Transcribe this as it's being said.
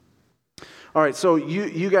All right, so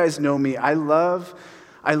you guys know me. I love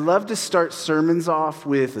to start sermons off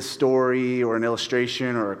with a story or an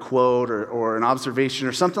illustration or a quote or an observation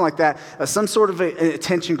or something like that, some sort of an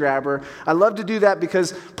attention grabber. I love to do that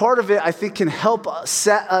because part of it, I think, can help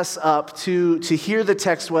set us up to hear the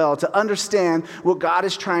text well, to understand what God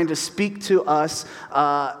is trying to speak to us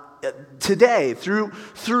today through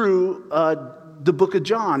the book of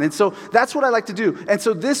John. And so that's what I like to do. And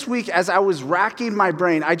so this week, as I was racking my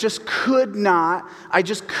brain, I just could not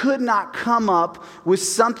come up with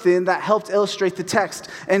something that helped illustrate the text.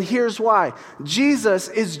 And here's why. Jesus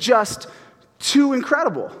is just too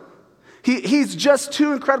incredible. He's just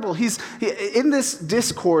too incredible. He's in this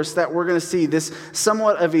discourse that we're going to see, this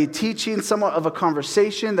somewhat of a teaching, somewhat of a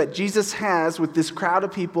conversation that Jesus has with this crowd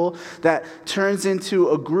of people that turns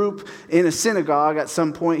into a group in a synagogue at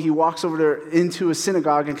some point. He walks over there into a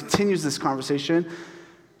synagogue and continues this conversation.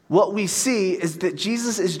 What we see is that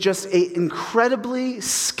Jesus is just an incredibly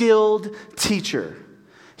skilled teacher.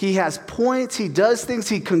 He has points, he does things,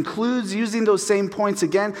 he concludes using those same points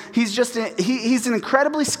again. He's an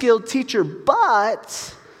incredibly skilled teacher,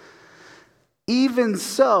 but even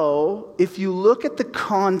so, if you look at the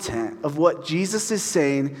content of what Jesus is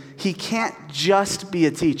saying, he can't just be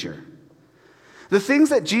a teacher. The things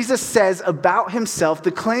that Jesus says about himself,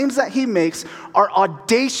 the claims that he makes, are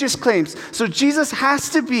audacious claims. So Jesus has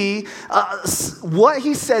to be what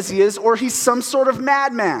he says he is, or he's some sort of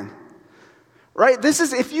madman. Right? This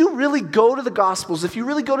is, if you really go to the Gospels, if you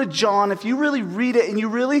really go to John, if you really read it and you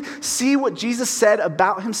really see what Jesus said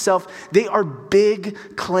about himself, they are big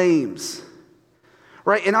claims.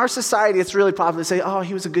 Right? In our society, it's really popular to say, oh,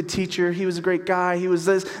 he was a good teacher, he was a great guy, he was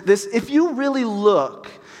this. If you really look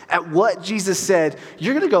at what Jesus said,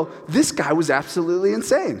 you're going to go, this guy was absolutely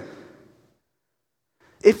insane.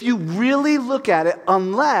 If you really look at it,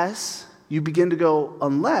 unless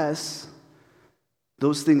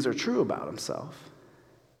those things are true about himself.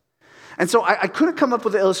 And so I couldn't come up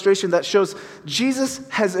with an illustration that shows Jesus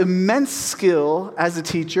has immense skill as a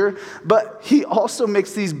teacher, but he also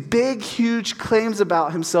makes these big, huge claims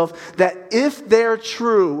about himself that, if they're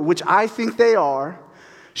true, which I think they are,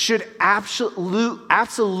 should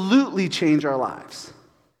absolutely change our lives.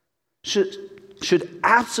 Should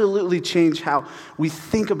absolutely change how we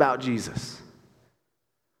think about Jesus.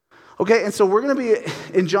 Okay, and so we're going to be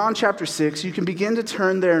in John chapter 6. You can begin to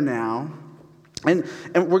turn there now. And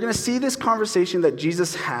we're going to see this conversation that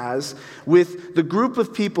Jesus has with the group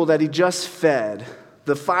of people that he just fed,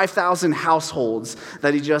 the 5,000 households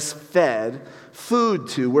that he just fed food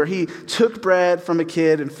to, where he took bread from a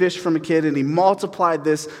kid and fish from a kid, and he multiplied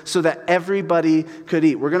this so that everybody could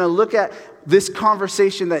eat. We're going to look at this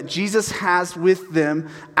conversation that Jesus has with them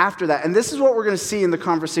after that. And this is what we're going to see in the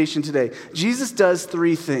conversation today. Jesus does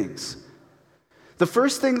three things. The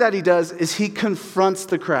first thing that he does is he confronts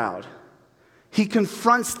the crowd. He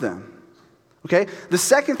confronts them. Okay? The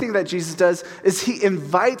second thing that Jesus does is he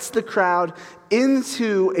invites the crowd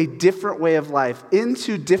into a different way of life,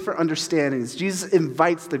 into different understandings. Jesus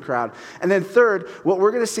invites the crowd. And then third, what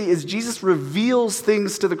we're going to see is Jesus reveals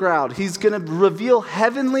things to the crowd. He's going to reveal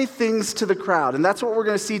heavenly things to the crowd. And that's what we're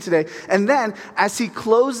going to see today. And then as he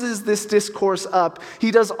closes this discourse up,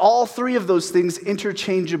 he does all three of those things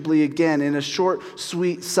interchangeably again in a short,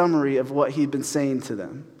 sweet summary of what he'd been saying to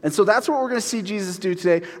them. And so that's what we're going to see Jesus do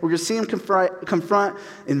today. We're going to see him confront,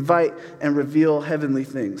 invite, and reveal heavenly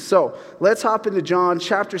things. So let's hop into John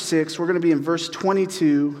chapter 6. We're going to be in verse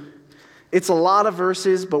 22. It's a lot of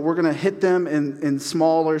verses, but we're going to hit them in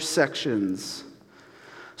smaller sections.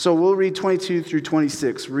 So we'll read 22 through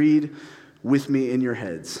 26. Read with me in your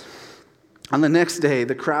heads. On the next day,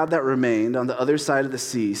 the crowd that remained on the other side of the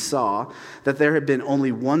sea saw that there had been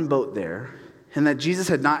only one boat there, and that Jesus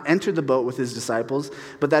had not entered the boat with his disciples,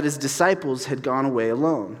 but that his disciples had gone away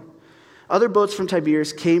alone. Other boats from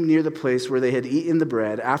Tiberias came near the place where they had eaten the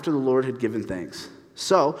bread after the Lord had given thanks.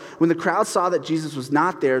 So, when the crowd saw that Jesus was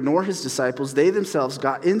not there, nor his disciples, they themselves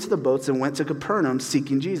got into the boats and went to Capernaum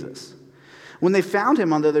seeking Jesus. When they found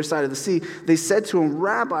him on the other side of the sea, they said to him,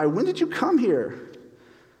 "Rabbi, when did you come here?"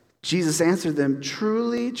 Jesus answered them,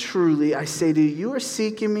 "Truly, truly, I say to you, you are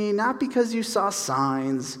seeking me not because you saw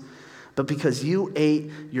signs, but because you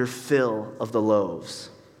ate your fill of the loaves."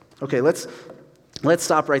 Okay, let's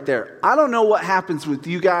stop right there. I don't know what happens with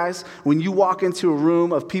you guys when you walk into a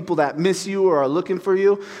room of people that miss you or are looking for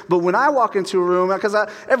you. But when I walk into a room, because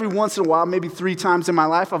every once in a while, maybe 3 times in my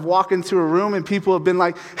life, I've walked into a room and people have been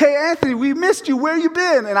like, "Hey, Anthony, we missed you. Where you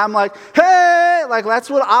been?" And I'm like, "Hey!" Like, that's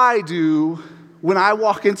what I do when I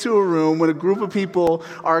walk into a room, when a group of people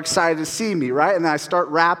are excited to see me, right? And then I start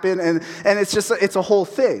rapping, and it's a whole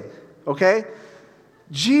thing, okay?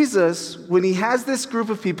 Jesus, when he has this group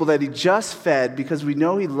of people that he just fed, because we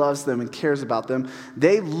know he loves them and cares about them,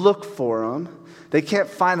 they look for him. They can't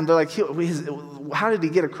find him. They're like, how did he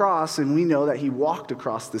get across? And we know that he walked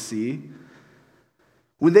across the sea.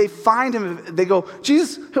 When they find him, they go,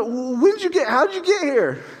 Jesus, how did you get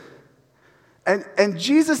here? And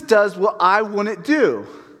Jesus does what I wouldn't do.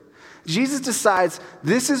 Jesus decides,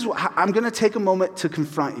 I'm going to take a moment to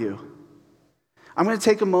confront you. I'm going to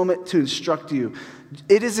take a moment to instruct you.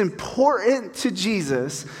 It is important to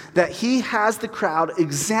Jesus that he has the crowd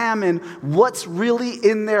examine what's really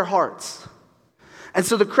in their hearts. And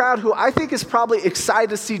so the crowd, who I think is probably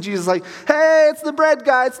excited to see Jesus, like, hey, it's the bread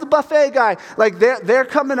guy, it's the buffet guy. Like, they're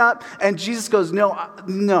coming up, and Jesus goes,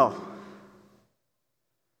 no.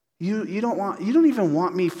 You don't even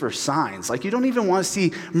want me for signs. Like, you don't even want to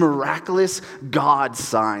see miraculous God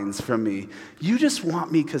signs from me. You just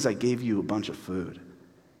want me because I gave you a bunch of food.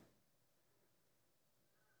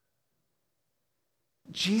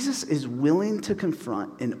 Jesus is willing to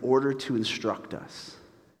confront in order to instruct us.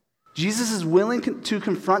 Jesus is willing to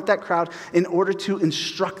confront that crowd in order to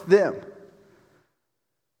instruct them.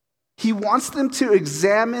 He wants them to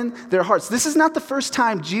examine their hearts. This is not the first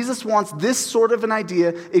time Jesus wants this sort of an idea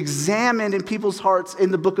examined in people's hearts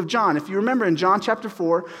in the book of John. If you remember, in John chapter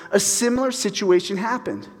 4, a similar situation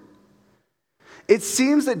happened. It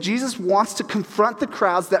seems that Jesus wants to confront the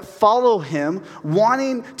crowds that follow him,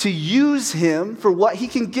 wanting to use him for what he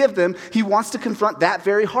can give them. He wants to confront that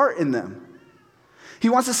very heart in them. He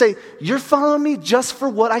wants to say, you're following me just for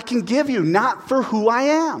what I can give you, not for who I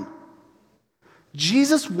am.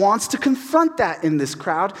 Jesus wants to confront that in this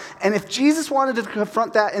crowd. And if Jesus wanted to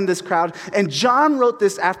confront that in this crowd, and John wrote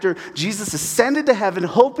this after Jesus ascended to heaven,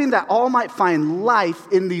 hoping that all might find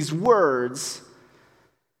life in these words,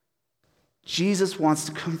 Jesus wants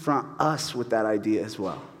to confront us with that idea as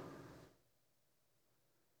well.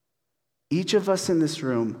 Each of us in this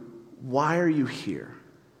room, why are you here?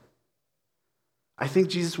 I think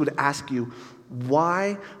Jesus would ask you,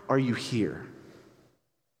 why are you here?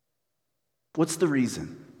 What's the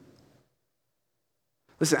reason?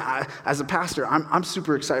 Listen, as a pastor, I'm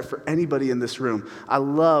super excited for anybody in this room. I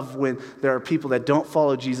love when there are people that don't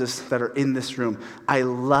follow Jesus that are in this room. I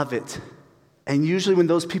love it. And usually when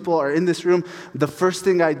those people are in this room, the first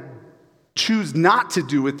thing I choose not to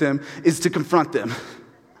do with them is to confront them.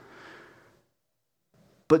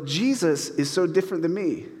 But Jesus is so different than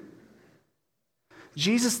me.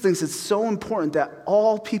 Jesus thinks it's so important that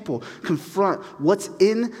all people confront what's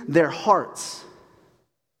in their hearts.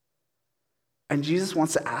 And Jesus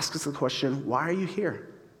wants to ask us the question, why are you here?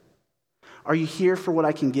 Are you here for what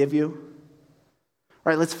I can give you? All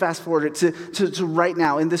right, let's fast forward it to right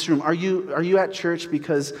now in this room. Are you at church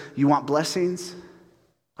because you want blessings?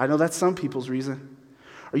 I know that's some people's reason.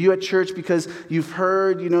 Are you at church because you've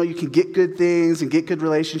heard, you can get good things and get good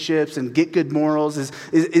relationships and get good morals?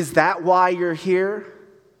 Is that why you're here?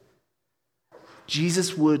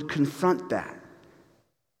 Jesus would confront that.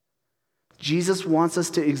 Jesus wants us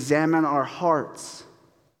to examine our hearts.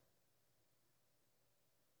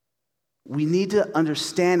 We need to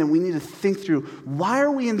understand and we need to think through, why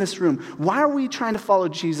are we in this room? Why are we trying to follow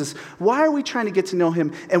Jesus? Why are we trying to get to know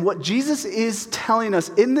him? And what Jesus is telling us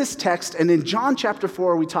in this text and in John chapter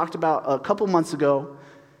 4, we talked about a couple months ago,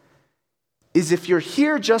 is if you're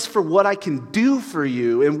here just for what I can do for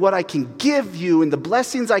you and what I can give you and the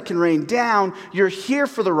blessings I can rain down, you're here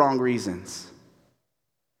for the wrong reasons.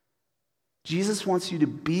 Jesus wants you to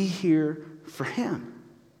be here for him.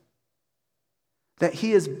 That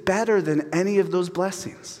he is better than any of those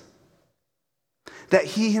blessings. That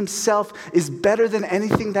he himself is better than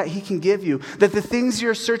anything that he can give you. That the things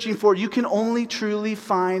you're searching for, you can only truly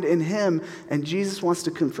find in him. And Jesus wants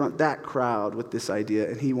to confront that crowd with this idea,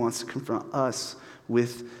 and he wants to confront us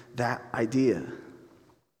with that idea.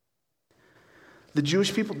 The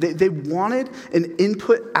Jewish people, they wanted an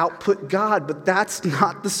input-output God, but that's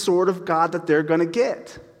not the sort of God that they're going to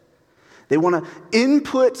get. They want to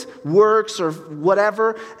input works or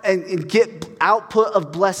whatever and get output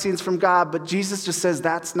of blessings from God. But Jesus just says,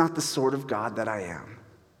 that's not the sort of God that I am.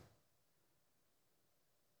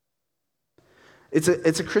 It's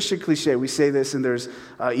a Christian cliche. We say this, and there's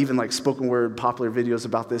even like spoken word popular videos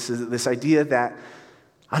about this, is this idea that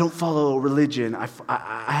I don't follow a religion,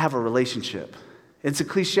 I have a relationship. It's a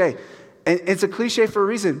cliche. And it's a cliche for a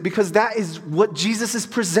reason, because that is what Jesus is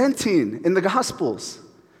presenting in the Gospels.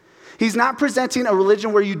 He's not presenting a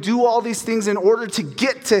religion where you do all these things in order to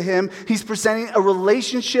get to him. He's presenting a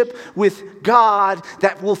relationship with God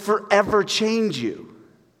that will forever change you.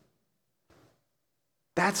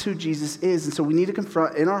 That's who Jesus is. And so we need to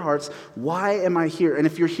confront in our hearts, why am I here? And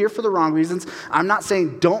if you're here for the wrong reasons, I'm not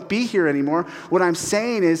saying don't be here anymore. What I'm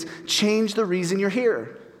saying is change the reason you're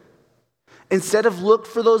here. Instead of look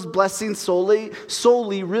for those blessings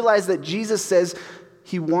solely realize that Jesus says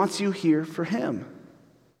he wants you here for him.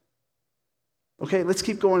 Okay, let's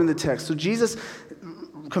keep going in the text. So Jesus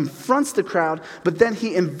confronts the crowd, but then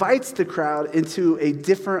he invites the crowd into a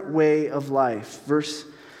different way of life. Verse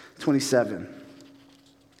 27.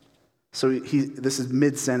 So this is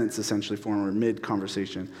mid-sentence essentially for him, or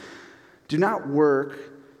mid-conversation. Do not work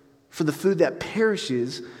for the food that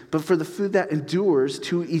perishes, but for the food that endures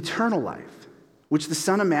to eternal life, which the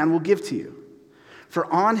Son of Man will give to you. For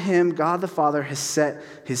on him God the Father has set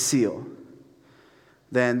his seal.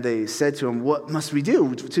 Then they said to him, what must we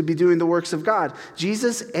do to be doing the works of God?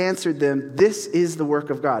 Jesus answered them, this is the work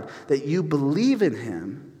of God, that you believe in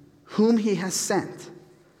him whom he has sent.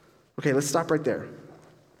 Okay, let's stop right there.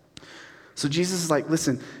 So Jesus is like,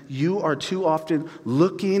 listen, you are too often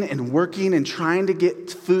looking and working and trying to get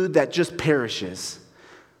food that just perishes.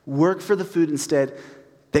 Work for the food instead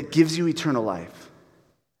that gives you eternal life.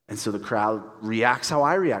 And so the crowd reacts how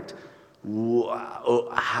I react.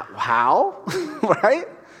 How? Right?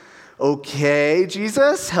 Okay,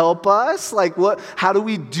 Jesus, help us. Like what? How do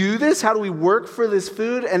we do this? How do we work for this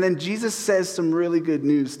food? And then Jesus says some really good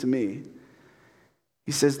news to me.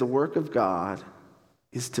 He says the work of God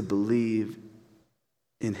is to believe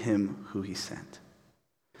in him who he sent.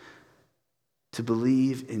 To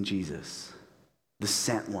believe in Jesus, the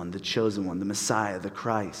sent one, the chosen one, the Messiah, the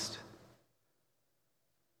Christ.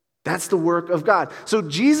 That's the work of God. So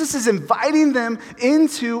Jesus is inviting them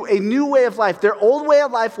into a new way of life. Their old way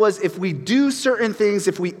of life was if we do certain things,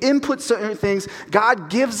 if we input certain things,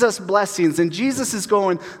 God gives us blessings. And Jesus is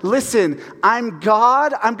going, listen, I'm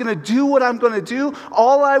God. I'm going to do what I'm going to do.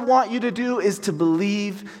 All I want you to do is to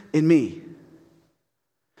believe in me.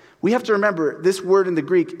 We have to remember this word in the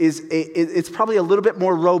Greek it's probably a little bit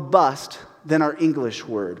more robust than our English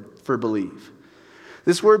word for believe.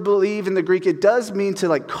 This word believe in the Greek, it does mean to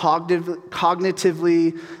like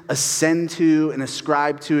cognitively ascend to and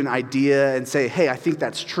ascribe to an idea and say, hey, I think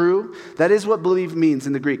that's true. That is what believe means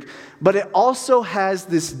in the Greek. But it also has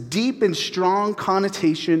this deep and strong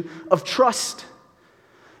connotation of trust,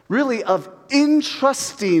 really of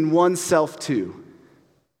entrusting oneself to.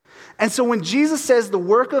 And so when Jesus says the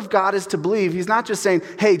work of God is to believe, he's not just saying,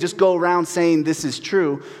 hey, just go around saying this is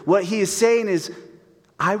true. What he is saying is,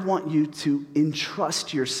 I want you to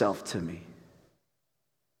entrust yourself to me.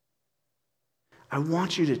 I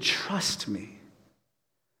want you to trust me.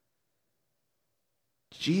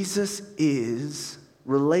 Jesus is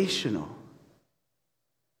relational.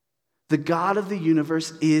 The God of the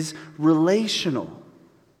universe is relational.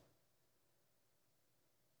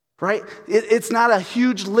 Right? It's not a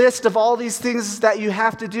huge list of all these things that you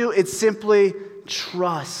have to do. It's simply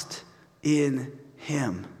trust in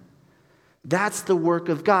him. That's the work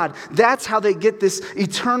of God. That's how they get this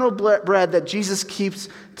eternal bread that Jesus keeps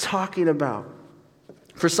talking about.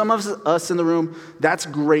 For some of us in the room, that's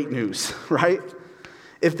great news, right?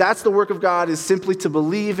 If that's the work of God is simply to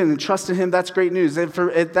believe and trust in him, that's great news.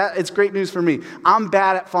 It's great news for me. I'm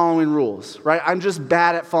bad at following rules, right? I'm just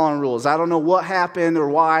bad at following rules. I don't know what happened or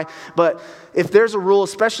why, but if there's a rule,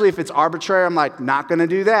 especially if it's arbitrary, I'm like, not going to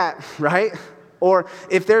do that, right? Or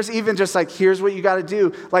if there's even just like, here's what you got to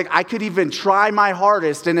do. Like I could even try my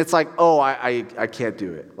hardest and it's like, oh, I can't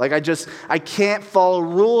do it. Like I can't follow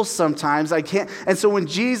rules sometimes. I can't. And so when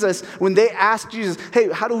they ask Jesus,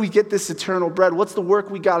 hey, how do we get this eternal bread? What's the work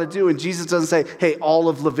we got to do? And Jesus doesn't say, hey, all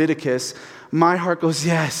of Leviticus. My heart goes,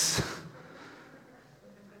 yes.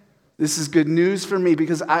 This is good news for me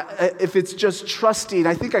because if it's just trusting,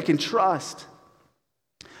 I think I can trust.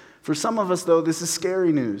 For some of us though, this is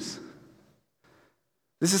scary news.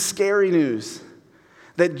 This is scary news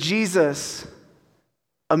that Jesus,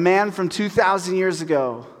 a man from 2,000 years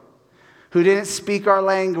ago who didn't speak our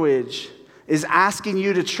language, is asking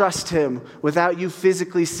you to trust him without you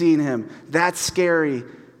physically seeing him. That's scary,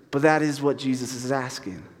 but that is what Jesus is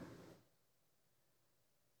asking.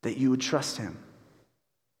 That you would trust him.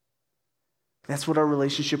 That's what our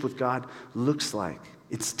relationship with God looks like.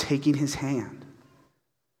 It's taking his hand.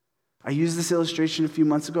 I used this illustration a few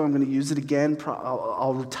months ago. I'm going to use it again.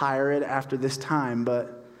 I'll retire it after this time.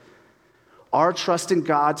 But our trust in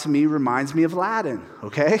God to me reminds me of Aladdin,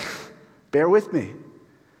 okay? Bear with me.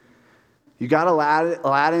 You got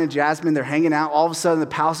Aladdin and Jasmine. They're hanging out. All of a sudden, the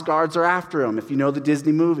palace guards are after them, if you know the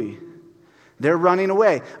Disney movie. They're running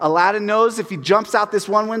away. Aladdin knows if he jumps out this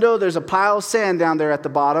one window, there's a pile of sand down there at the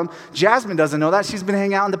bottom. Jasmine doesn't know that. She's been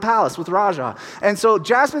hanging out in the palace with Raja. And so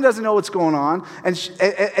Jasmine doesn't know what's going on.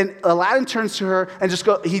 And Aladdin turns to her and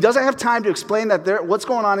he doesn't have time to explain what's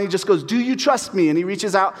going on. He just goes, "Do you trust me?" And he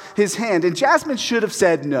reaches out his hand. And Jasmine should have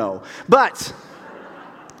said no. But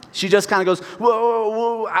she just kind of goes,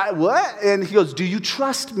 "Whoa, what?" And he goes, "Do you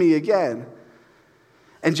trust me?" again.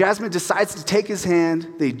 And Jasmine decides to take his hand.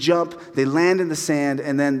 They jump, they land in the sand,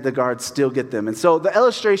 and then the guards still get them. And so the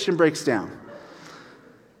illustration breaks down.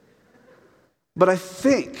 But I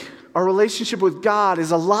think our relationship with God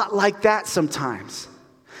is a lot like that sometimes.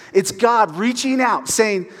 It's God reaching out,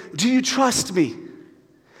 saying, "Do you trust me?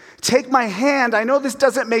 Take my hand. I know this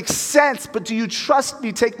doesn't make sense, but do you trust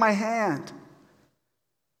me? Take my hand."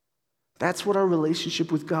 That's what our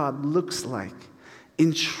relationship with God looks like.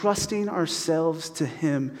 Entrusting ourselves to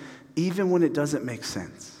him even when it doesn't make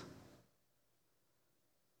sense.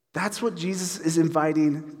 That's what Jesus is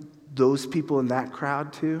inviting those people in that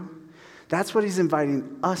crowd to. That's what he's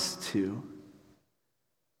inviting us to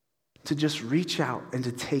just reach out and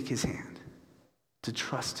to take his hand, to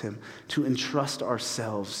trust him, to entrust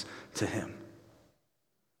ourselves to him.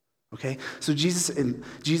 Okay? So Jesus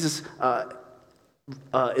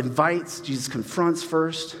invites, Jesus confronts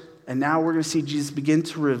first. And now we're going to see Jesus begin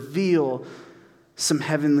to reveal some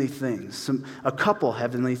heavenly things, a couple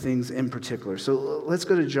heavenly things in particular. So let's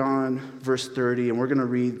go to John verse 30, and we're going to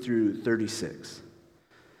read through 36.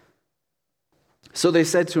 So they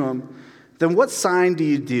said to him, "Then what sign do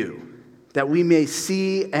you do that we may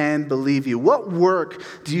see and believe you? What work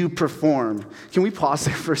do you perform?" Can we pause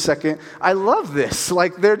there for a second? I love this.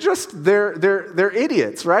 Like they're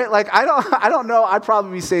idiots, right? Like I don't know. I'd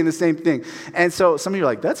probably be saying the same thing. And so some of you are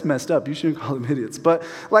like, "That's messed up. You shouldn't call them idiots." But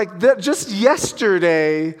like just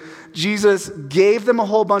yesterday, Jesus gave them a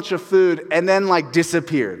whole bunch of food and then like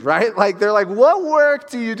disappeared, right? Like they're like, "What work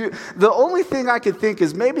do you do?" The only thing I could think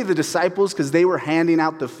is maybe the disciples, because they were handing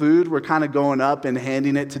out the food, were kind of going up and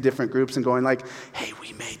handing it to different groups and going like, "Hey,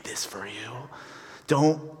 we made this for you.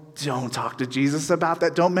 Don't talk to Jesus about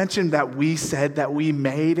that. Don't mention that we said that we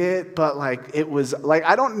made it." But like it was like,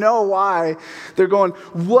 I don't know why they're going,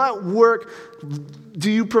 "What work do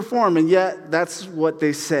you perform?" And yet that's what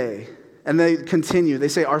they say. And they continue. They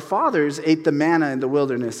say, "Our fathers ate the manna in the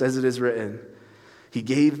wilderness, as it is written. He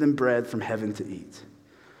gave them bread from heaven to eat."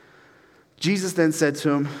 Jesus then said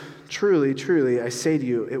to him, "Truly, truly, I say to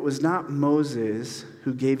you, it was not Moses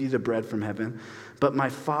who gave you the bread from heaven, but my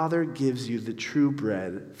Father gives you the true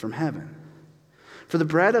bread from heaven. For the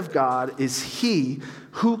bread of God is he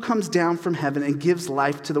who comes down from heaven and gives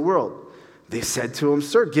life to the world." They said to him,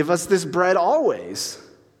 "Sir, give us this bread always."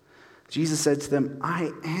 Jesus said to them,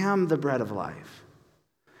 "I am the bread of life.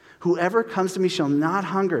 Whoever comes to me shall not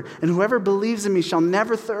hunger, and whoever believes in me shall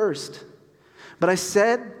never thirst. But I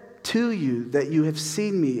said to you that you have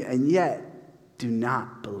seen me, and yet do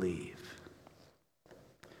not believe."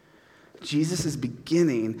 Jesus is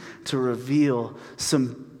beginning to reveal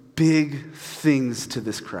some big things to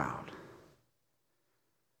this crowd.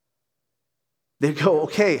 They go,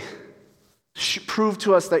 "Okay, prove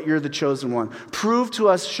to us that you're the chosen one. Prove to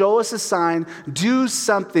us, show us a sign, do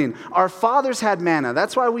something. Our fathers had manna."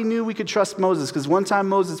 That's why we knew we could trust Moses, because one time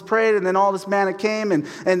Moses prayed and then all this manna came, and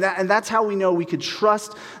that's how we know we could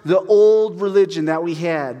trust the old religion that we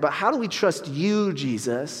had. But how do we trust you,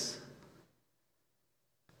 Jesus?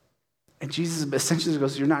 And Jesus essentially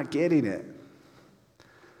goes, "You're not getting it."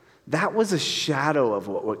 That was a shadow of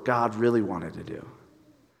what God really wanted to do.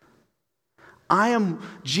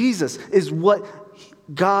 Jesus is what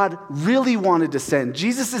God really wanted to send.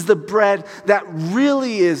 Jesus is the bread that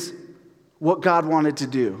really is what God wanted to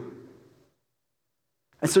do.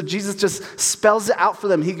 And so Jesus just spells it out for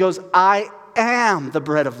them. He goes, "I am the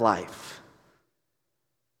bread of life.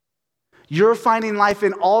 You're finding life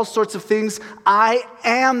in all sorts of things. I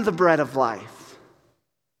am the bread of life.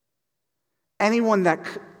 Anyone that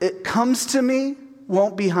comes to me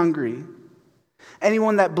won't be hungry.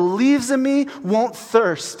 Anyone that believes in me won't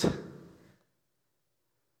thirst."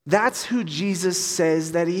 That's who Jesus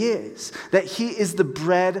says that he is the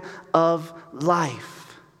bread of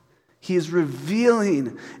life. He is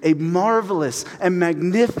revealing a marvelous and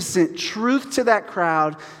magnificent truth to that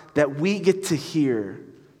crowd that we get to hear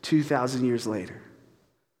 2,000 years later.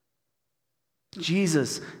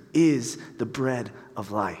 Jesus is the bread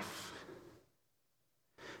of life.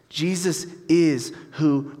 Jesus is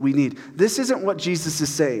who we need. This isn't what Jesus is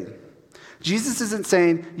saying. Jesus isn't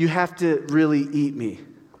saying you have to really eat me,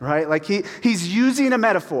 right? Like he's using a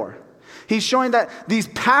metaphor. He's showing that these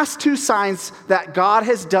past two signs that God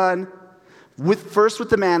has done, first with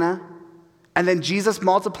the manna and then Jesus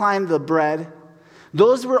multiplying the bread,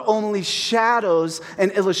 those were only shadows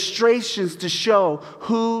and illustrations to show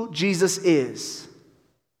who Jesus is.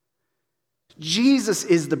 Jesus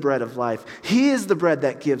is the bread of life. He is the bread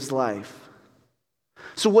that gives life.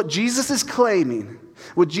 So what Jesus is claiming,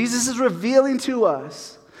 what Jesus is revealing to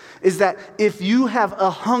us, is that if you have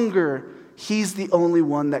a hunger, he's the only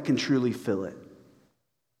one that can truly fill it.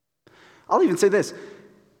 I'll even say this.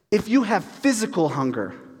 If you have physical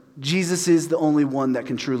hunger, Jesus is the only one that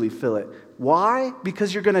can truly fill it. Why?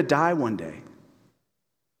 Because you're going to die one day.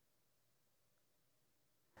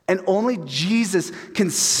 And only Jesus can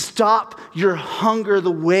stop your hunger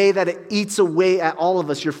the way that it eats away at all of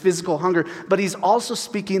us, your physical hunger. But he's also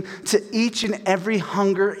speaking to each and every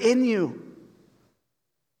hunger in you.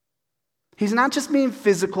 He's not just meaning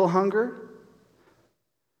physical hunger.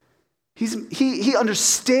 He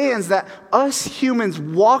understands that us humans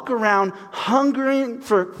walk around hungering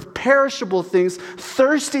for perishable things,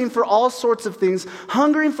 thirsting for all sorts of things,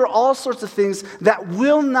 hungering for all sorts of things that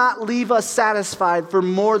will not leave us satisfied for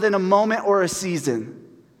more than a moment or a season.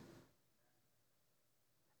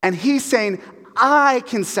 And he's saying, I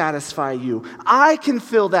can satisfy you. I can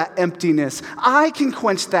fill that emptiness. I can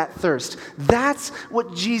quench that thirst. That's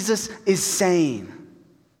what Jesus is saying.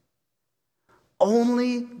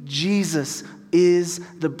 Only Jesus is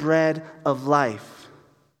the bread of life.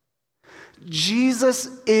 Jesus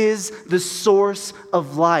is the source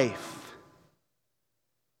of life.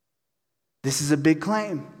 This is a big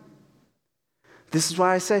claim. This is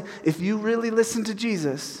why I say, if you really listen to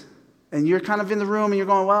Jesus, and you're kind of in the room and you're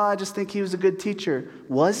going, well, I just think he was a good teacher.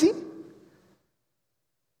 Was he?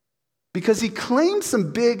 Because he claimed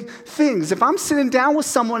some big things. If I'm sitting down with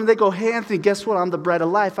someone and they go, hey, Anthony, guess what? I'm the bread of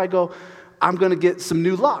life. I go, I'm going to get some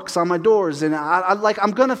new locks on my doors, and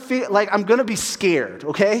I'm going to feel like I'm going to be scared,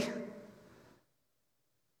 okay?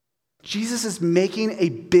 Jesus is making a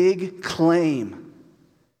big claim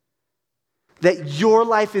that your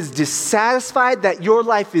life is dissatisfied, that your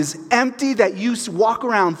life is empty, that you walk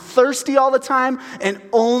around thirsty all the time, and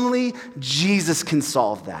only Jesus can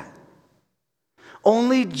solve that.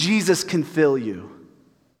 Only Jesus can fill you.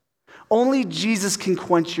 Only Jesus can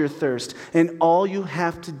quench your thirst, and all you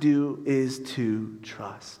have to do is to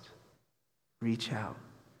trust. Reach out.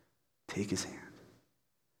 Take his hand.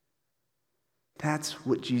 That's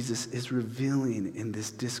what Jesus is revealing in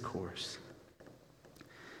this discourse.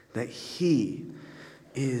 That he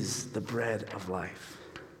is the bread of life.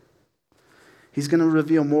 He's going to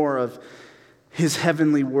reveal more of his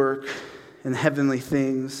heavenly work and heavenly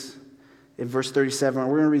things. In verse 37,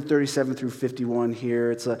 we're going to read 37 through 51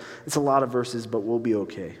 here. It's a lot of verses, but we'll be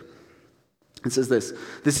okay. It says this.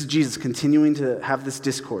 This is Jesus continuing to have this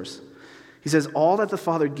discourse. He says, all that the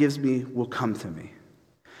Father gives me will come to me.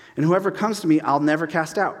 And whoever comes to me, I'll never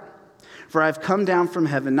cast out. For I have come down from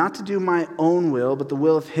heaven not to do my own will, but the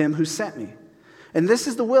will of him who sent me. And this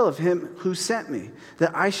is the will of him who sent me,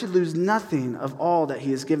 that I should lose nothing of all that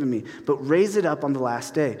he has given me, but raise it up on the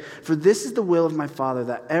last day. For this is the will of my Father,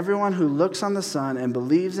 that everyone who looks on the Son and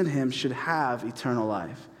believes in him should have eternal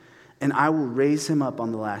life. And I will raise him up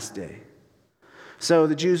on the last day. So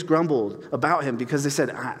the Jews grumbled about him because they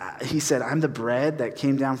said, he said, I'm the bread that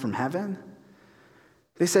came down from heaven.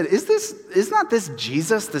 They said, is not this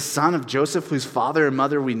Jesus, the son of Joseph, whose father and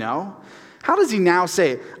mother we know? How does he now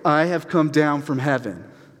say, I have come down from heaven?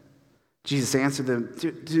 Jesus answered them,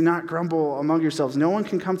 do not grumble among yourselves. No one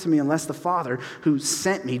can come to me unless the Father who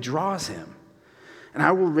sent me draws him. And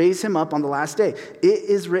I will raise him up on the last day. It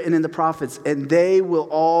is written in the prophets, and they will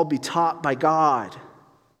all be taught by God.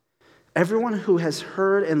 Everyone who has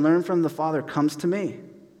heard and learned from the Father comes to me.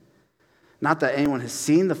 Not that anyone has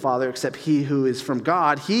seen the Father except he who is from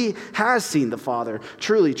God. He has seen the Father.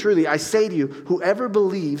 Truly, truly, I say to you, whoever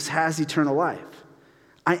believes has eternal life.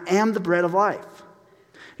 I am the bread of life.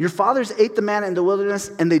 Your fathers ate the manna in the wilderness,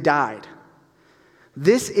 and they died.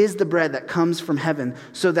 This is the bread that comes from heaven,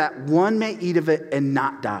 so that one may eat of it and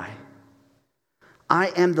not die. I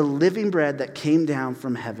am the living bread that came down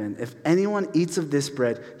from heaven. If anyone eats of this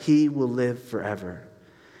bread, he will live forever.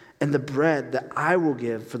 And the bread that I will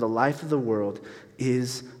give for the life of the world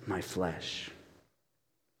is my flesh.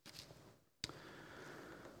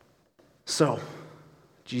 So,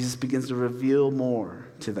 Jesus begins to reveal more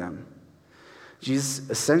to them. Jesus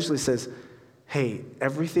essentially says, hey,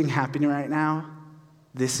 everything happening right now,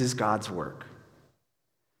 this is God's work.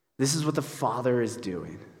 This is what the Father is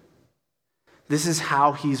doing. This is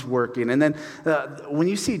how he's working. And then when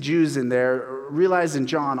you see Jews in there, realize in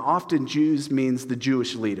John, often Jews means the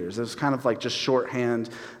Jewish leaders. It's kind of like just shorthand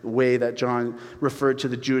way that John referred to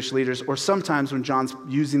the Jewish leaders. Or sometimes when John's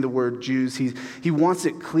using the word Jews, he wants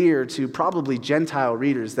it clear to probably Gentile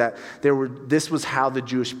readers that this was how the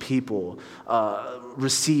Jewish people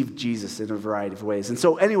received Jesus in a variety of ways. And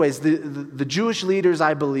so anyways, the Jewish leaders,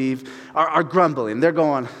 I believe, are grumbling. They're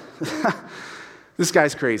going... This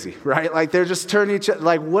guy's crazy, right? Like they're just turning each other,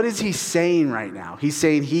 like what is he saying right now? He's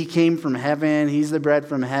saying he came from heaven, he's the bread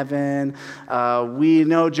from heaven. We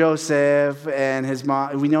know Joseph and his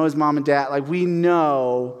mom, we know his mom and dad. Like we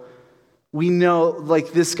know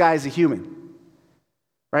like this guy's a human,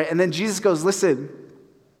 right? And then Jesus goes, listen,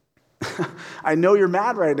 I know you're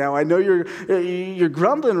mad right now. I know you're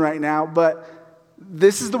grumbling right now, but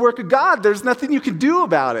this is the work of God. There's nothing you can do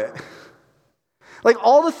about it. Like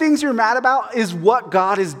all the things you're mad about is what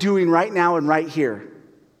God is doing right now and right here.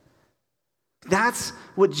 That's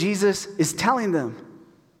what Jesus is telling them.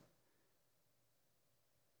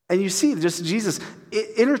 And you see, just Jesus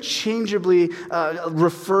interchangeably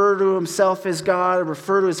refer to himself as God,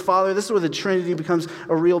 refer to his Father. This is where the Trinity becomes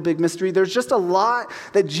a real big mystery. There's just a lot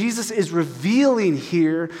that Jesus is revealing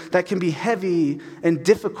here that can be heavy and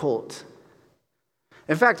difficult.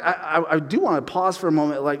 In fact, I do want to pause for a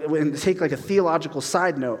moment and take a theological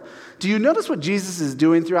side note. Do you notice what Jesus is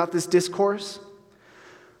doing throughout this discourse?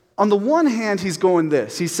 On the one hand, he's going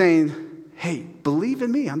this. He's saying, hey, believe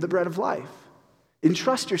in me. I'm the bread of life.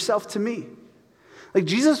 Entrust yourself to me. Like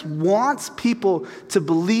Jesus wants people to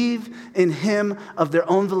believe in him of their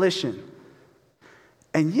own volition.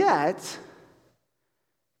 And yet,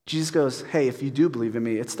 Jesus goes, hey, if you do believe in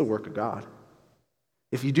me, it's the work of God.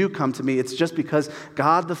 If you do come to me, it's just because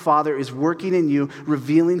God the Father is working in you,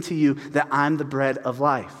 revealing to you that I'm the bread of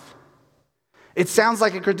life. It sounds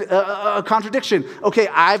like a contradiction. Okay,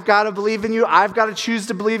 I've got to believe in you. I've got to choose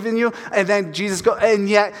to believe in you. And then Jesus goes, and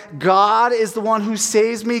yet God is the one who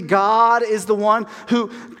saves me. God is the one who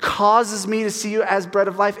causes me to see you as bread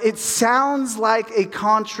of life. It sounds like a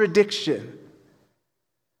contradiction.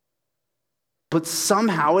 But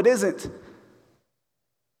somehow it isn't.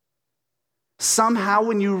 Somehow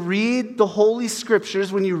when you read the Holy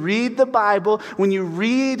Scriptures, when you read the Bible, when you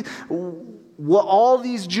read what all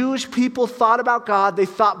these Jewish people thought about God, they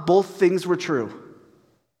thought both things were true.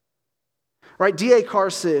 Right? D.A.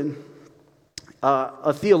 Carson,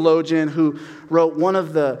 a theologian who wrote one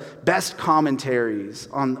of the best commentaries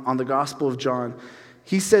on the Gospel of John,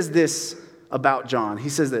 he says this about John. He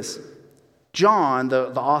says this, John,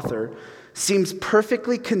 the author, seems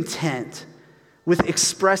perfectly content with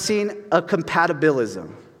expressing a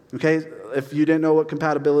compatibilism. Okay? If you didn't know what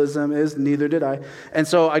compatibilism is, neither did I. And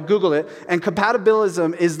so I Googled it. And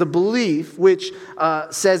compatibilism is the belief which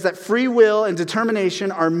says that free will and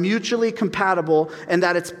determination are mutually compatible and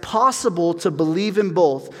that it's possible to believe in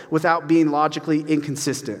both without being logically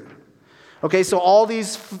inconsistent. Okay, so all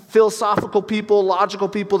these philosophical people, logical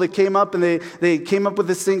people that came up and they came up with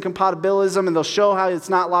this thing, compatibilism, and they'll show how it's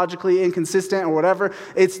not logically inconsistent or whatever.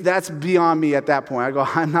 That's beyond me at that point. I go,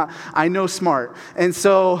 I know smart. And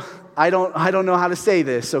so I don't know how to say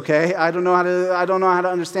this, okay? I don't know how to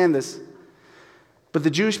understand this. But the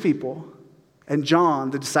Jewish people and John,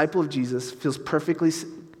 the disciple of Jesus, feels perfectly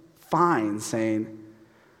fine saying,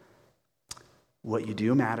 what you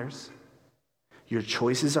do matters. Your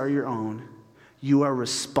choices are your own. You are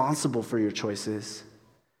responsible for your choices.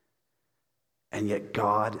 And yet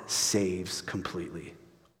God saves completely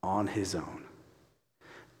on his own.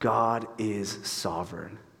 God is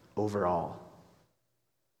sovereign over all.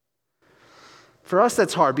 For us,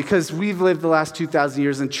 that's hard because we've lived the last 2,000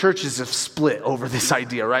 years and churches have split over this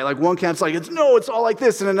idea, right? Like one camp's like, it's all like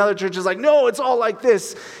this. And another church is like, no, it's all like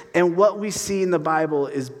this. And what we see in the Bible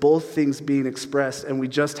is both things being expressed, and we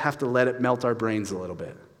just have to let it melt our brains a little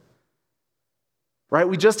bit. Right?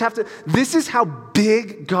 We just have to, this is how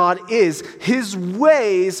big God is. His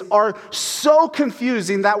ways are so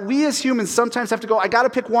confusing that we as humans sometimes have to go, I got to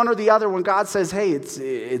pick one or the other when God says, hey,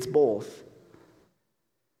 it's both.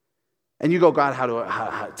 And you go, God,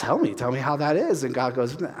 how tell me how that is. And God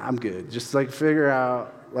goes, I'm good. Just figure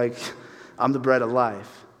out, I'm the bread of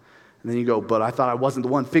life. And then you go, but I thought I wasn't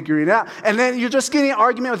the one figuring it out. And then you're just getting an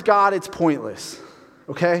argument with God. It's pointless.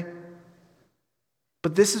 Okay?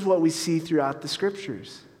 But this is what we see throughout the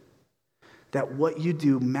Scriptures. That what you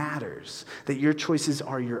do matters. That your choices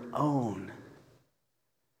are your own.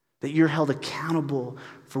 That you're held accountable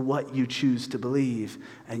for what you choose to believe.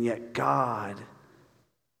 And yet God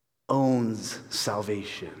owns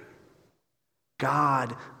salvation.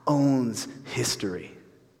 God owns history.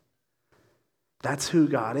 That's who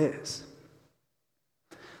God is.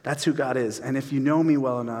 That's who God is. And if you know me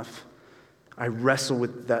well enough, I wrestle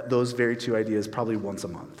with those very two ideas probably once a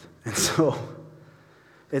month. And so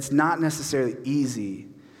it's not necessarily easy,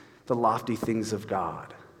 the lofty things of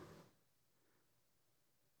God.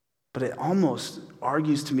 But it almost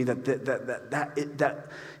argues to me that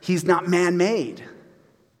he's not man-made,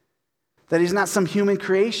 that he's not some human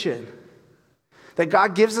creation, that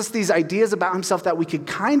God gives us these ideas about himself that we could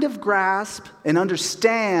kind of grasp and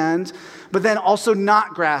understand, but then also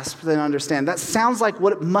not grasp and understand. That sounds like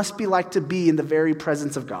what it must be like to be in the very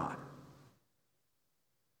presence of God.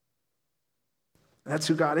 That's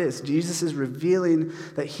who God is. Jesus is revealing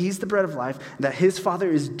that he's the bread of life, and that his Father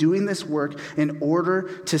is doing this work in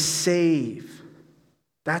order to save.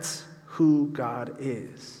 That's who God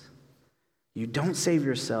is. You don't save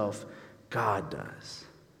yourself, God does.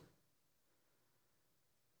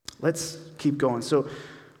 Let's keep going. So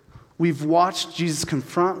we've watched Jesus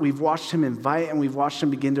confront, we've watched him invite, and we've watched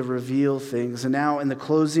him begin to reveal things. And now in the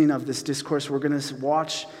closing of this discourse, we're going to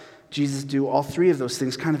watch Jesus do all three of those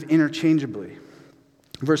things kind of interchangeably.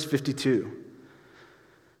 Verse 52.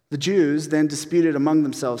 The Jews then disputed among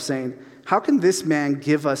themselves, saying, "How can this man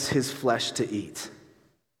give us his flesh to eat?"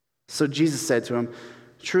 So Jesus said to him,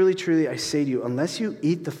 "Truly, truly, I say to you, unless you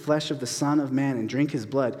eat the flesh of the Son of Man and drink his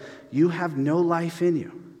blood, you have no life in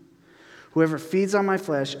you. Whoever feeds on my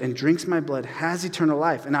flesh and drinks my blood has eternal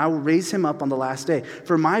life, and I will raise him up on the last day.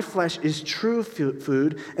 For my flesh is true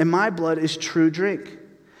food, and my blood is true drink.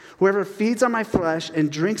 Whoever feeds on my flesh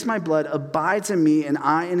and drinks my blood abides in me, and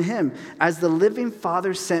I in him. As the living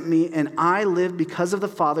Father sent me, and I live because of the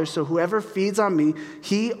Father, so whoever feeds on me,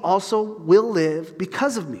 he also will live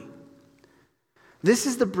because of me. This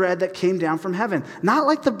is the bread that came down from heaven, not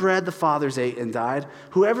like the bread the fathers ate and died.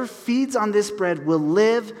 Whoever feeds on this bread will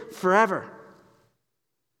live forever."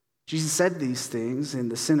 Jesus said these things in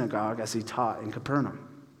the synagogue as he taught in Capernaum.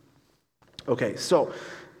 Okay, so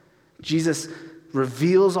Jesus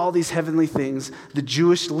reveals all these heavenly things. The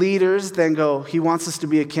Jewish leaders then go, he wants us to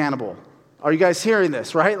be a cannibal. Are you guys hearing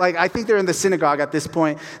this, right? Like, I think they're in the synagogue at this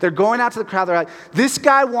point. They're going out to the crowd. They're like, this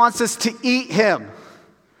guy wants us to eat him.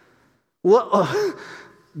 Well,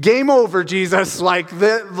 game over, Jesus. Like,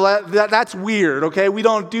 that's weird, okay? We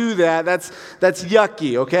don't do that. That's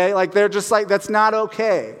yucky, okay? Like, they're just like, that's not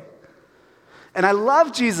okay. And I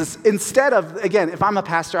love Jesus. Instead of, again, if I'm a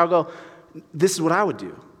pastor, I'll go, this is what I would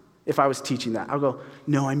do if I was teaching that. I'll go,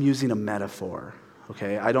 no, I'm using a metaphor,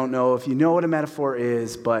 okay? I don't know if you know what a metaphor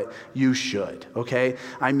is, but you should, okay?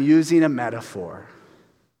 I'm using a metaphor.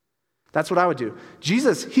 That's what I would do.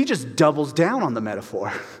 Jesus, he just doubles down on the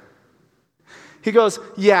metaphor. He goes,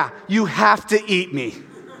 yeah, you have to eat me.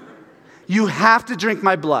 You have to drink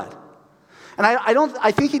my blood. And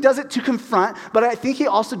I think he does it to confront, but I think he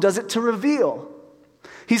also does it to reveal.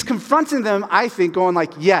 He's confronting them, I think, going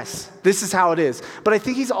like, yes, this is how it is. But I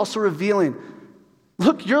think he's also revealing,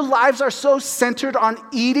 look, your lives are so centered on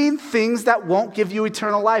eating things that won't give you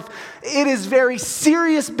eternal life. It is very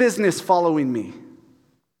serious business following me.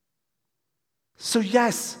 So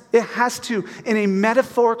yes, it has to, in a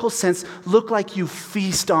metaphorical sense, look like you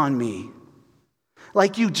feast on me,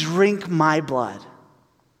 like you drink my blood.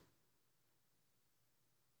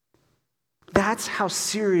 That's how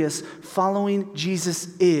serious following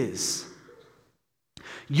Jesus is.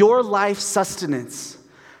 Your life sustenance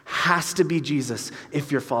has to be Jesus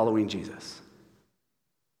if you're following Jesus.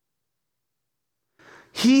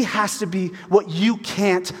 He has to be what you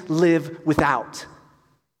can't live without.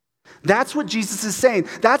 That's what Jesus is saying.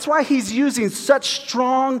 That's why he's using such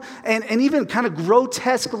strong and even kind of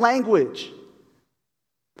grotesque language.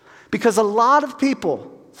 Because a lot of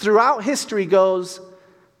people throughout history goes,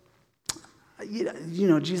 you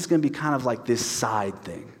know, Jesus is going to be kind of like this side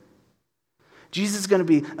thing. Jesus is going to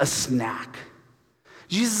be a snack.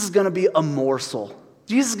 Jesus is going to be a morsel.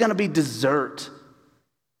 Jesus is going to be dessert.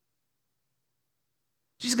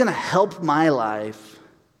 Jesus is going to help my life.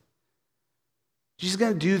 Jesus is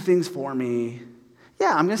going to do things for me.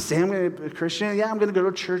 Yeah, I'm going to say I'm going to be a Christian. Yeah, I'm going to go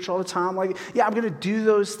to church all the time. Like, yeah, I'm going to do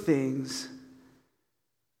those things.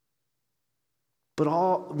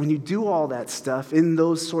 But when you do all that stuff in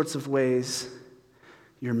those sorts of ways,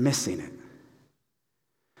 you're missing it.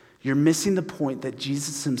 You're missing the point that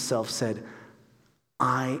Jesus himself said,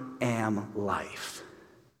 I am life.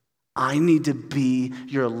 I need to be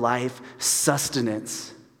your life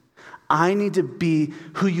sustenance. I need to be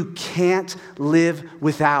who you can't live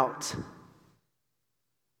without.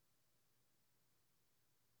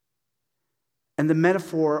 And the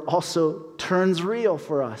metaphor also turns real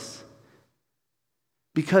for us.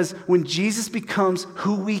 Because when Jesus becomes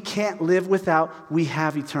who we can't live without, we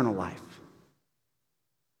have eternal life.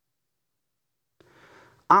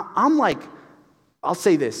 I'm like, I'll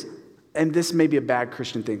say this. and this may be a bad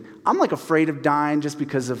Christian thing, I'm like afraid of dying just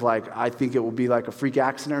because of like, I think it will be like a freak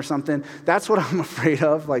accident or something. That's what I'm afraid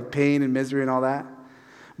of, like pain and misery and all that.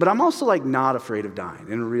 But I'm also like not afraid of dying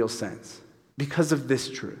in a real sense because of this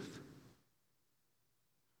truth.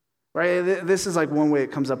 Right? This is like one way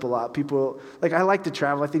it comes up a lot. People, like, I like to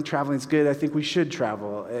travel. I think traveling is good. I think we should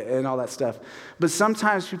travel and all that stuff. But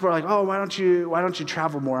sometimes people are like, oh, why don't you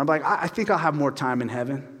travel more? I'm like, I think I'll have more time in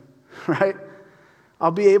heaven, right?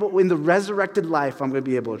 I'll be able, in the resurrected life, I'm going to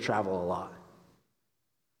be able to travel a lot.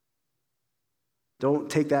 Don't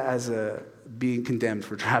take that as being condemned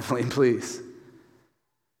for traveling, please.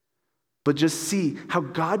 But just see how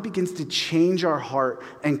God begins to change our heart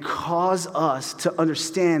and cause us to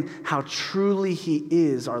understand how truly He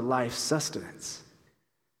is our life sustenance.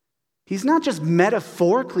 He's not just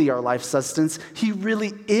metaphorically our life sustenance, He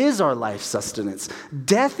really is our life sustenance.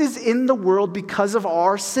 Death is in the world because of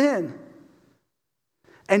our sin.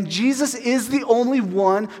 And Jesus is the only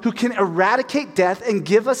one who can eradicate death and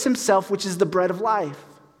give us Himself, which is the bread of life.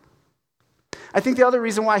 I think the other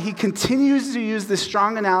reason why He continues to use this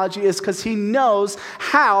strong analogy is because He knows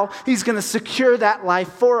how He's going to secure that life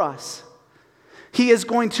for us. He is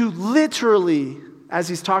going to literally, as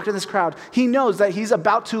He's talking to this crowd, He knows that He's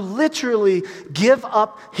about to literally give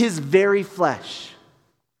up His very flesh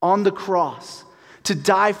on the cross to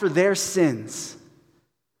die for their sins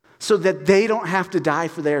so that they don't have to die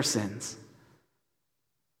for their sins.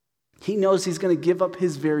 He knows He's going to give up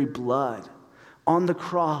His very blood on the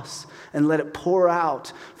cross and let it pour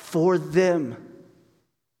out for them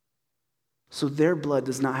so their blood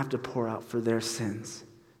does not have to pour out for their sins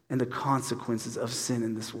and the consequences of sin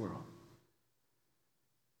in this world.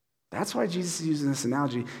 That's why Jesus is using this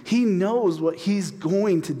analogy. He knows what He's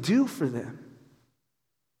going to do for them.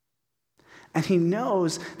 And He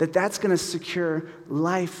knows that that's going to secure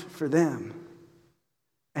life for them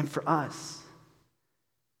and for us.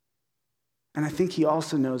 And I think He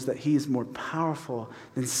also knows that He is more powerful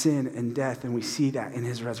than sin and death, and we see that in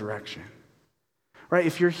His resurrection. Right?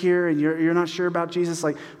 If you're here and you're not sure about Jesus,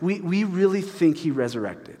 like we really think He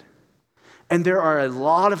resurrected. And there are a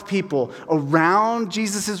lot of people around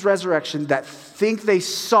Jesus' resurrection that think they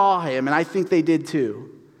saw Him, and I think they did too.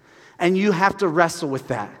 And you have to wrestle with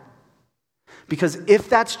that. Because if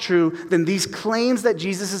that's true, then these claims that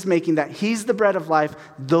Jesus is making, that He's the bread of life,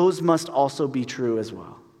 those must also be true as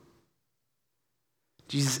well.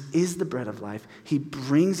 Jesus is the bread of life. He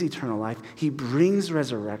brings eternal life. He brings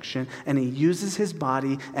resurrection, and He uses His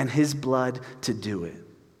body and His blood to do it.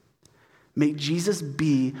 May Jesus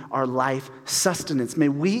be our life sustenance. May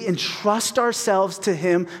we entrust ourselves to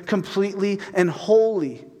Him completely and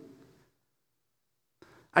wholly.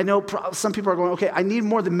 I know some people are going, okay, I need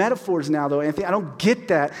more than metaphors now, though, Anthony. I don't get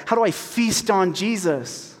that. How do I feast on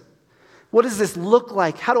Jesus? What does this look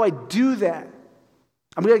like? How do I do that?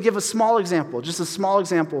 I'm going to give a small example, just a small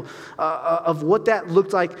example of what that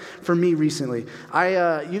looked like for me recently.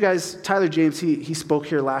 You guys, Tyler James, he spoke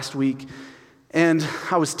here last week, and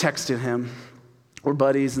I was texting him. We're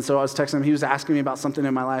buddies, and so I was texting him. He was asking me about something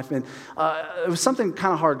in my life, and it was something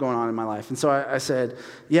kind of hard going on in my life. And so I said,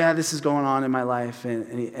 yeah, this is going on in my life.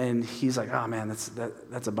 And he's like, oh, man,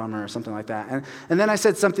 that's a bummer or something like that. And then I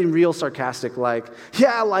said something real sarcastic like,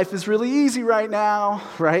 yeah, life is really easy right now,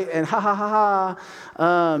 right? And ha, ha, ha,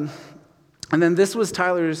 ha. And then this was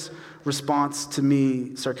Tyler's response to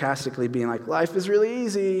me sarcastically being like, life is really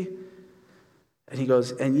easy. And he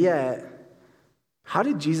goes, and yet, how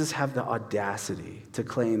did Jesus have the audacity to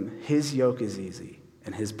claim His yoke is easy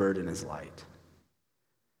and His burden is light?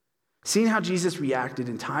 Seeing how Jesus reacted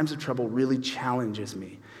in times of trouble really challenges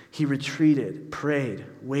me. He retreated, prayed,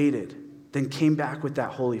 waited, then came back with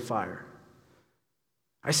that holy fire.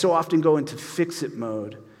 I so often go into fix-it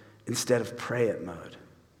mode instead of pray-it mode.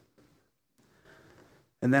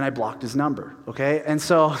 And then I blocked his number, okay? And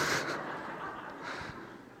so...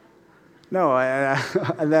 No, I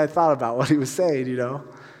thought about what he was saying, you know.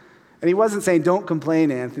 And he wasn't saying, don't complain,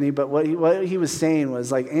 Anthony, but what he was saying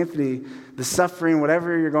was like, Anthony, the suffering,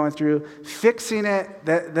 whatever you're going through, fixing it,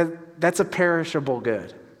 that's a perishable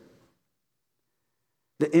good.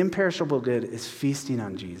 The imperishable good is feasting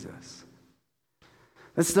on Jesus.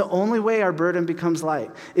 That's the only way our burden becomes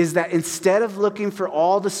light, is that instead of looking for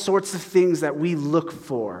all the sorts of things that we look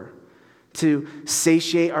for to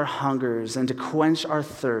satiate our hungers and to quench our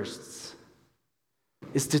thirsts,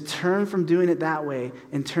 is to turn from doing it that way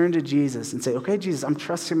and turn to Jesus and say, okay, Jesus, I'm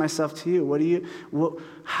trusting myself to you.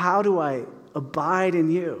 How do I abide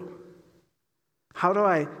in you? How do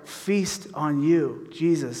I feast on you,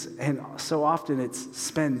 Jesus? And so often it's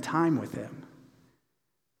spend time with Him.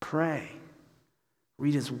 Pray.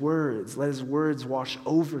 Read his words. Let his words wash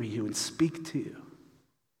over you and speak to you.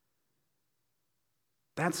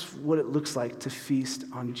 That's what it looks like to feast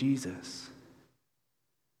on Jesus.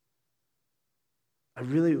 I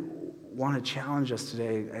really want to challenge us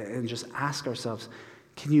today and just ask ourselves,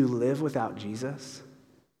 can you live without Jesus?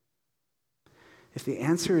 If the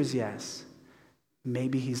answer is yes,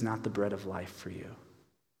 maybe he's not the bread of life for you.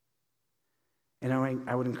 And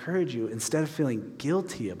I would encourage you, instead of feeling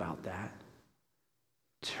guilty about that,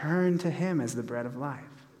 turn to him as the bread of life.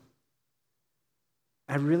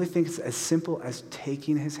 I really think it's as simple as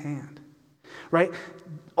taking his hand, right?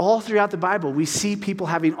 All throughout the Bible, we see people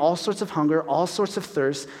having all sorts of hunger, all sorts of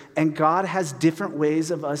thirst, and God has different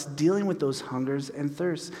ways of us dealing with those hungers and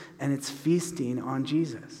thirsts, and it's feasting on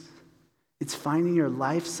Jesus. It's finding your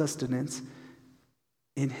life sustenance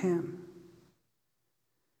in him.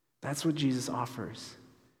 That's what Jesus offers.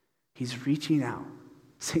 He's reaching out,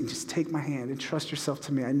 saying, just take my hand and trust yourself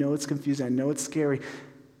to me. I know it's confusing. I know it's scary,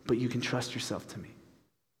 but you can trust yourself to me.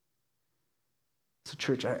 So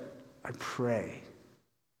church, I pray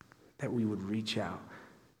that we would reach out,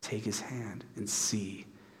 take his hand, and see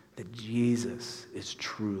that Jesus is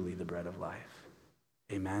truly the bread of life.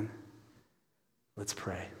 Amen? Let's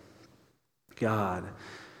pray. God,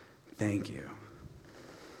 thank you.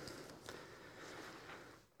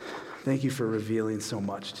 Thank you for revealing so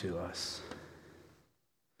much to us.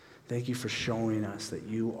 Thank you for showing us that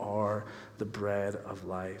you are the bread of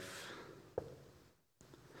life.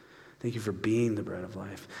 Thank you for being the bread of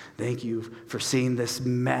life. Thank you for seeing this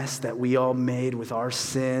mess that we all made with our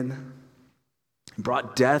sin,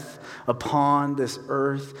 brought death upon this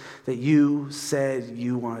earth, that you said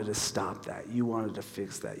you wanted to stop that. You wanted to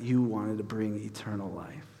fix that. You wanted to bring eternal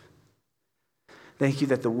life. Thank you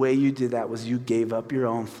that the way you did that was you gave up your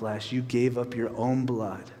own flesh. You gave up your own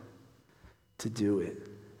blood to do it.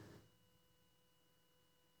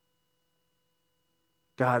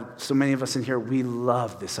 God, so many of us in here, we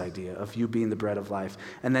love this idea of you being the bread of life.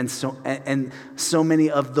 And then so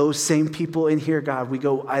many of those same people in here, God, we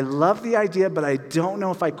go, I love the idea, but I don't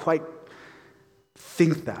know if I quite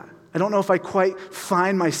think that. I don't know if I quite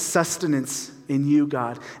find my sustenance in you,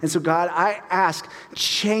 God. And so, God, I ask,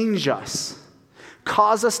 change us.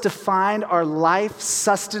 Cause us to find our life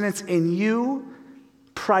sustenance in you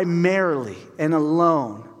primarily and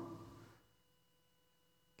alone.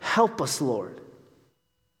 Help us, Lord.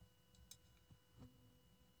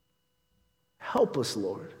 Help us,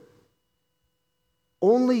 Lord.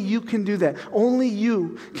 Only you can do that. Only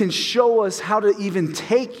you can show us how to even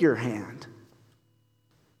take your hand.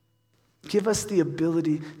 Give us the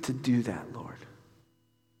ability to do that, Lord.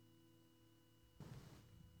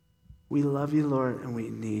 We love you, Lord, and we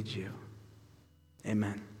need you.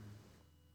 Amen.